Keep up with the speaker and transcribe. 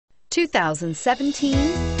2017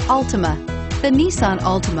 Altima. The Nissan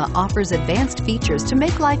Altima offers advanced features to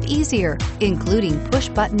make life easier, including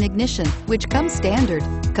push-button ignition, which comes standard.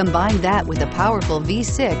 Combine that with a powerful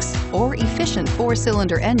V6 or efficient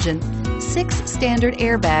 4-cylinder engine, 6 standard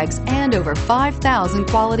airbags, and over 5,000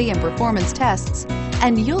 quality and performance tests,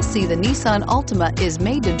 and you'll see the Nissan Altima is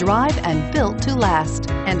made to drive and built to last,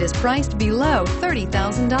 and is priced below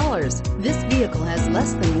 $30,000. This vehicle has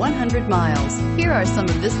less than 100 miles. Here are some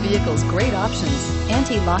of this vehicle's great options: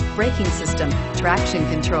 anti-lock braking system, traction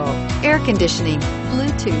control, air conditioning,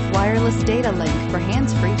 Bluetooth wireless data link for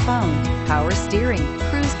hands-free phone, power steering,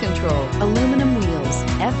 cruise control, aluminum wheels,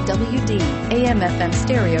 FWD, AM/FM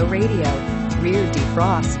stereo radio, rear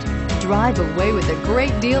defrost. Drive away with a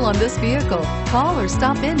great deal on this vehicle. Call or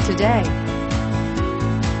stop in today.